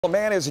A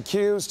man is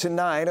accused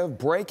tonight of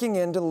breaking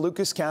into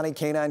Lucas County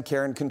Canine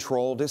Care and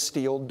Control to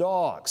steal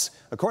dogs.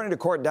 According to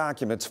court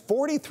documents,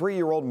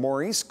 43-year-old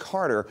Maurice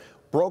Carter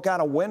broke out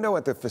a window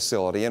at the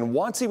facility, and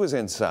once he was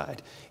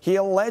inside, he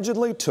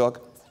allegedly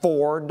took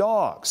 4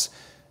 dogs.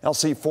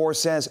 LC4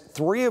 says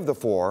 3 of the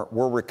 4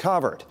 were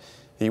recovered.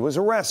 He was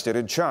arrested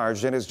and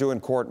charged and is due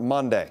in court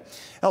Monday.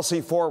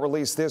 LC4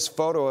 released this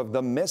photo of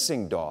the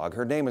missing dog.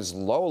 Her name is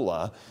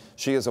Lola.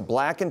 She is a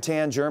black and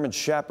tan German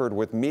Shepherd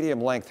with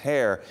medium-length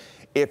hair.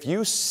 If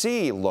you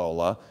see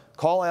Lola,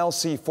 call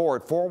LC4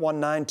 at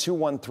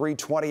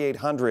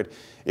 419-213-2800.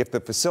 If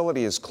the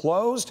facility is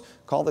closed,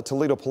 call the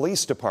Toledo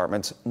Police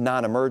Department's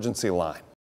non-emergency line.